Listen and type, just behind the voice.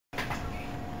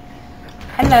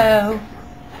Hello.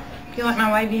 Do you like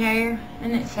my wavy hair?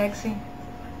 Isn't it sexy?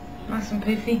 Nice and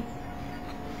poofy.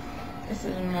 This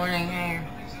is morning hair.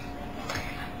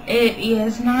 It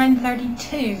is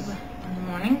 9:32 in the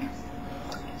morning,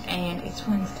 and it's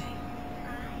Wednesday.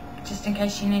 Just in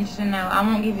case you needed to know, I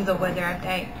won't give you the weather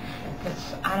update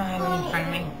because I don't have it in front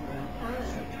of me.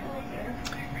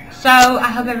 So I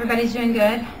hope everybody's doing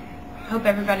good. I hope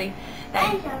everybody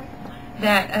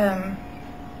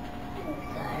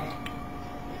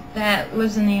that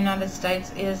lives in the United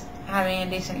States is having a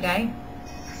decent day,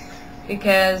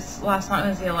 because last night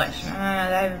was the election. I know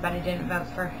that everybody didn't vote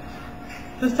for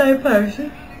the same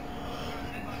person.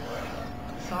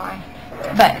 Sorry.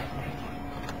 But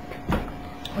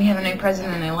we have a new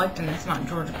president elect, and it's not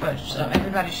George Bush, so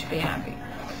everybody should be happy.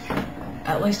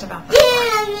 At least about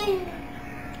that.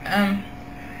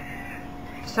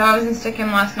 So I was in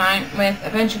Stickham last night with a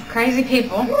bunch of crazy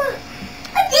people.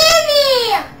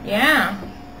 Yeah.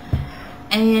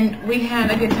 And we had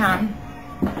a good time.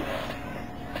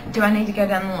 Do I need to go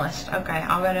down the list? Okay,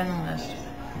 I'll go down the list.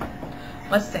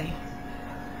 Let's see.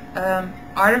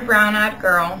 Art of Brown-Eyed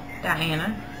Girl,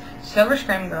 Diana. Silver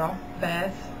Scream Girl,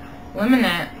 Beth.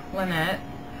 Lemonette, Lynette.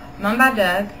 Mum by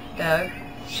Doug, Doug.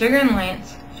 Sugar and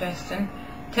Lance, Justin.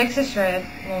 Texas Red,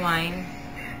 Lelaine.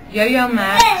 Yo-Yo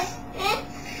Max.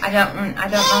 I don't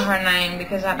know her name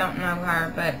because I don't know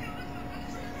her, but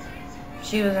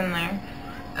she was in there.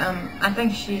 I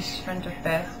think she's friends with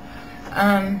Beth.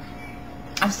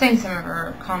 I've seen some of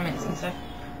her comments and stuff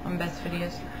on Beth's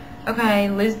videos. Okay,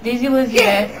 Dizzy Lizzy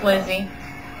Beth, Lizzie.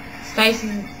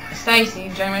 Stacy,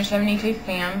 German 72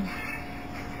 Femme.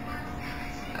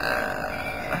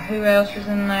 Who else was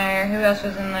in there?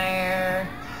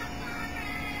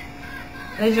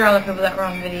 These are all the people that were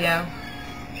on video.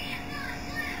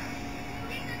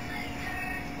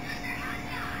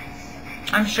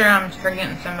 I'm sure I'm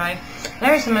forgetting somebody.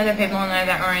 There were some other people in there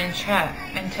that were in chat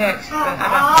and text, but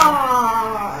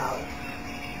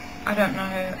I don't know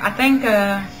who. I think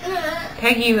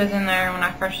Peggy was in there when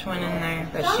I first went in there,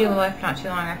 but she left not too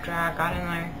long after I got in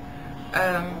there.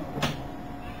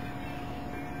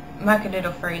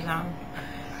 Muckadoodle Free Zone.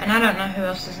 And I don't know who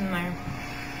else is in there.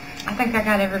 I think I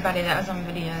got everybody that was on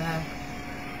video though.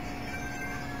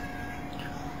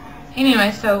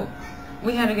 Anyway, so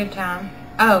we had a good time.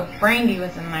 Oh, Brandy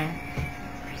was in there.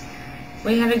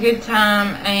 We had a good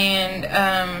time, and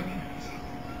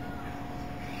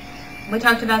we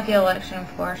talked about the election,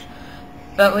 of course,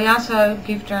 but we also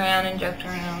goofed around and joked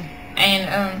around.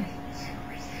 And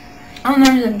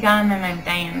there's a guy named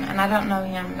Dan, and I don't know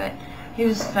him, but he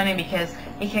was funny because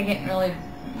he kept getting really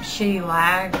shitty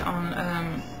lag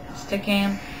on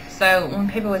Stickam. So when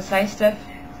people would say stuff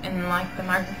in like the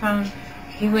microphone,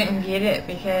 he wouldn't get it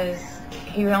because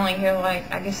he would only hear like,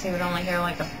 I guess he would only hear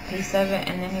like a piece of it,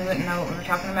 and then he wouldn't know what we were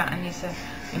talking about. And he said,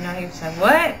 he would say,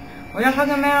 what are y'all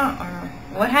talking about? Or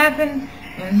what happened?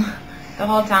 And the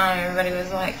whole time everybody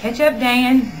was like, catch up,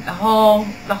 Dan. The whole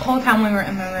time we were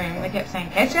in the room, they kept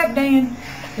saying, catch up, Dan.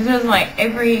 Because it was like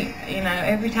every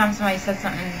time somebody said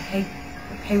something,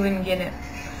 he wouldn't get it.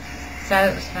 So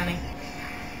it was funny.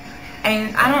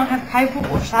 And I don't have cable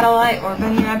or satellite or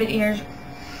bunny rabbit ears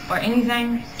or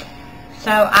anything,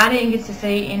 so I didn't get to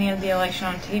see any of the election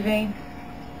on TV.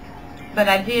 But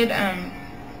I did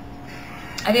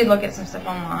look at some stuff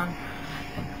online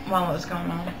while it was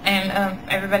going on, and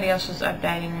everybody else was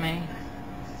updating me.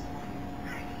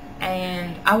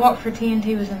 And I Walked for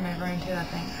TNT was in my room too, I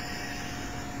think.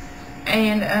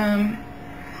 And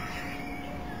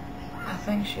I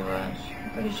think she was. I'm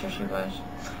pretty sure she was.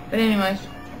 But anyways,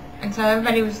 and so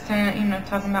everybody was talking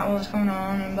about what was going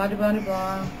on and blah blah blah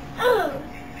blah.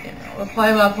 The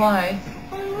play-by-play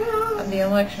of the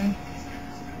election.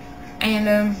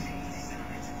 And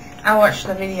I watched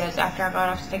the videos after I got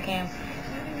off Stickam.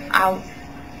 I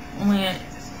went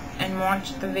and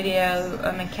watched the video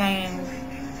of McCain's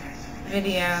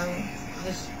video,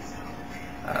 this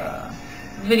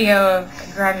video of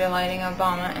congratulating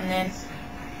Obama, and then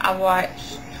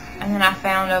I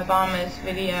found Obama's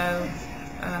video,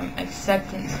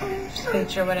 acceptance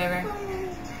speech or whatever,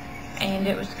 and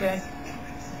it was good.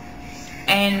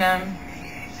 And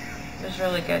it was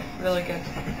really good, really good.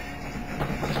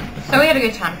 So we had a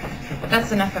good time.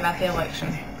 That's enough about the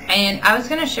election. And I was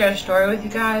going to share a story with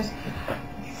you guys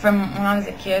from when I was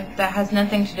a kid that has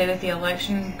nothing to do with the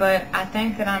election, but I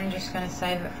think that I'm just going to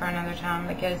save it for another time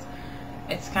because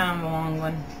it's kind of a long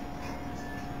one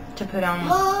to put on,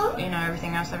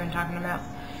 everything else I've been talking about.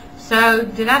 So,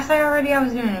 did I say already I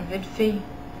was doing a Vedfe?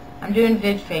 I'm doing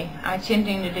Vedfe. I'm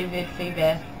attempting to do Vedfe,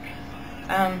 Beth.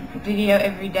 Video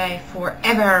every day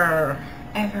forever.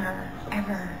 Ever.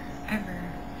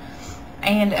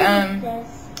 And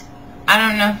I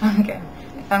don't know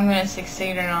if I'm gonna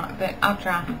succeed or not, but I'll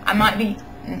try. I might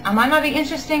not be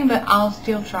interesting, but I'll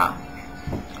still try.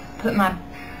 Put my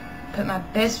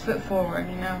best foot forward,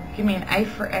 you know. Give me an A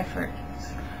for effort.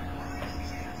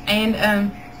 And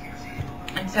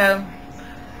so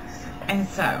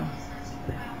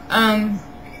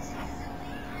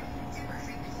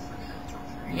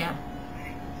yeah.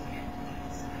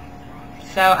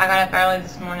 So I got up early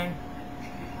this morning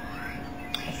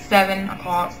at 7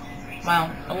 o'clock. Well,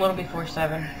 a little before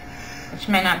 7, which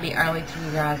may not be early to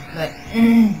you guys, but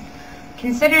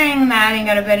considering that I didn't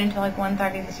go to bed until like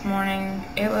 1:30 this morning,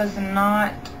 it was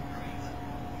not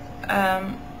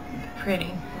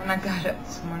pretty when I got up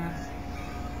this morning.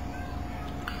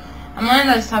 I'm one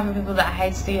of those type of people that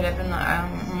hates to get up in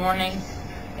the morning,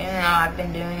 even though I've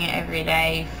been doing it every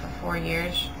day for 4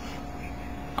 years,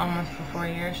 almost for 4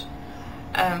 years.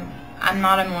 I'm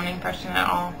not a morning person at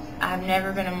all. I've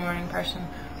never been a morning person.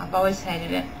 I've always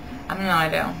hated it. I'm a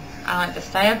night owl. I like to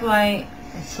stay up late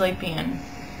and sleep in.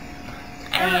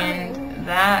 And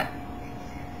that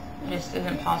just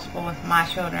isn't possible with my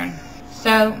children.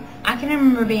 So, I can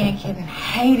remember being a kid and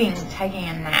hating taking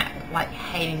a nap. Like,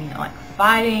 hating it. Like,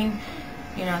 fighting.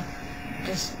 You know,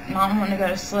 just not wanting to go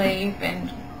to sleep.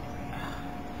 And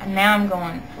now I'm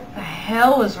going, what the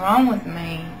hell was wrong with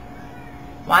me?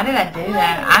 Why did I do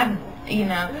that?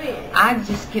 I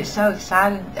just get so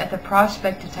excited at the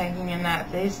prospect of taking a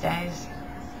nap these days.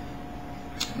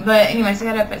 But anyways, I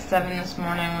got up at 7 this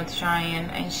morning with Cheyenne,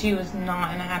 and she was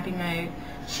not in a happy mood.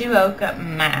 She woke up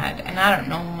mad, and I don't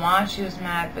know why she was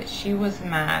mad, but she was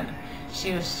mad.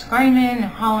 She was screaming and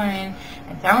hollering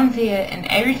and throwing fit, and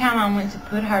every time I went to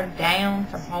put her down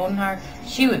from holding her,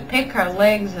 she would pick her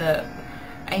legs up,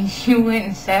 and she went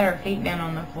and sat her feet down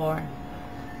on the floor.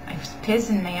 It was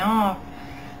pissing me off.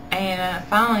 And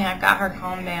finally I got her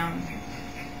calmed down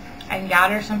and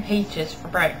got her some peaches for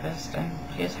breakfast, and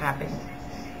she was happy.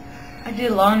 I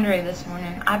did laundry this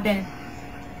morning. I've been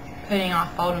putting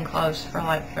off folding clothes for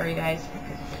like 3 days.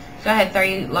 So I had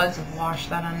 3 loads of wash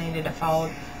that I needed to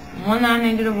fold. One that I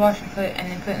needed to wash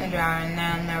and then put in the dryer, and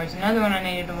then there was another one I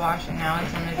needed to wash, and now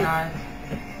it's in the dryer.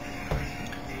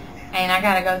 And I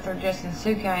gotta go through Justin's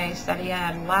suitcase that he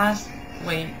had last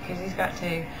week, because he's got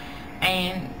 2,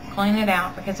 and clean it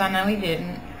out, because I know he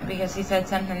didn't, because he said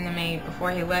something to me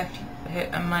before he left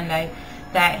on Monday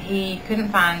that he couldn't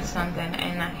find something,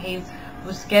 and that he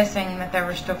was guessing that there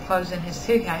were still clothes in his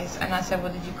suitcase. And I said,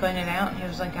 well, did you clean it out? And he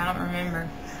was like, I don't remember.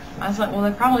 I was like, well,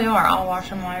 they probably are. I'll wash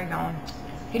them while you're gone.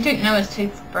 He took Noah's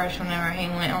toothbrush whenever he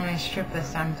went on his trip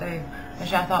this time too,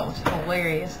 which I thought was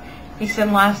hilarious. He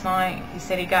said last night, he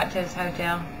said he got to his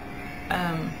hotel,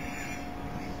 not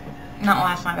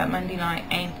last night, but Monday night,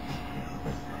 and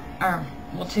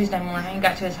Tuesday morning. He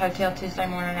got to his hotel Tuesday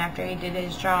morning after he did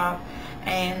his job,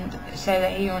 and said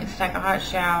that he went to take a hot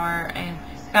shower, and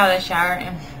got out of the shower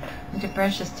and went to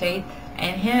brush his teeth.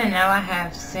 And him and Noah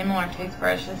have similar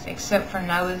toothbrushes, except for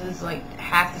Noah's is like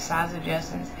half the size of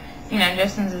Justin's. You know,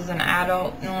 Justin's is an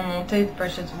adult normal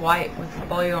toothbrush. It's white with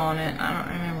blue on it. I don't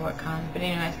remember what kind, but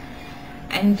anyways.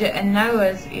 And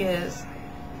Noah's is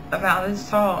about this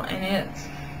tall, and it's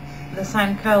the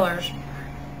same colors.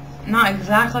 Not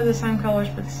exactly the same colors,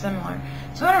 but similar.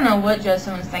 So I don't know what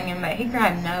Justin was thinking, but he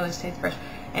grabbed Noah's toothbrush,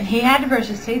 and he had to brush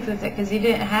his teeth with it because he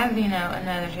didn't have, you know,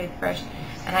 another toothbrush.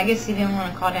 And I guess he didn't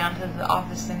want to call down to the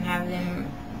office and have them,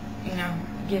 you know,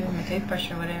 give him a toothbrush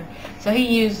or whatever. So he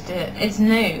used it. It's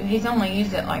new. He's only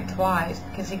used it like twice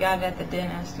because he got it at the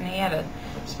dentist, and he had a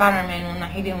Spider-Man one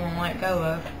that he didn't want to let go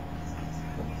of.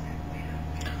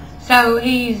 So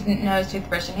he used Noah's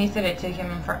toothbrush, and he said it took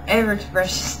him forever to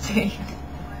brush his teeth,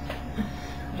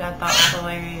 which I thought was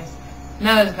hilarious.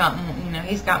 Noah's got, you know,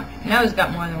 Noah's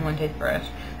got more than one toothbrush.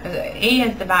 Cause he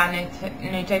has to buy a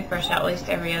new toothbrush at least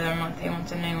every other month. He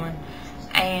wants a new one,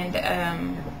 and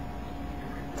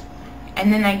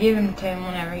then they give him to him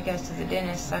whenever he goes to the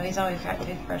dentist. So he's always got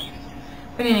toothbrushes.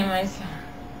 But anyways,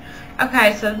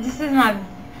 okay. So this is my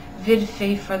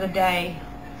Vedfe for the day.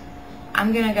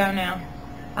 I'm gonna go now.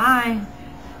 Bye.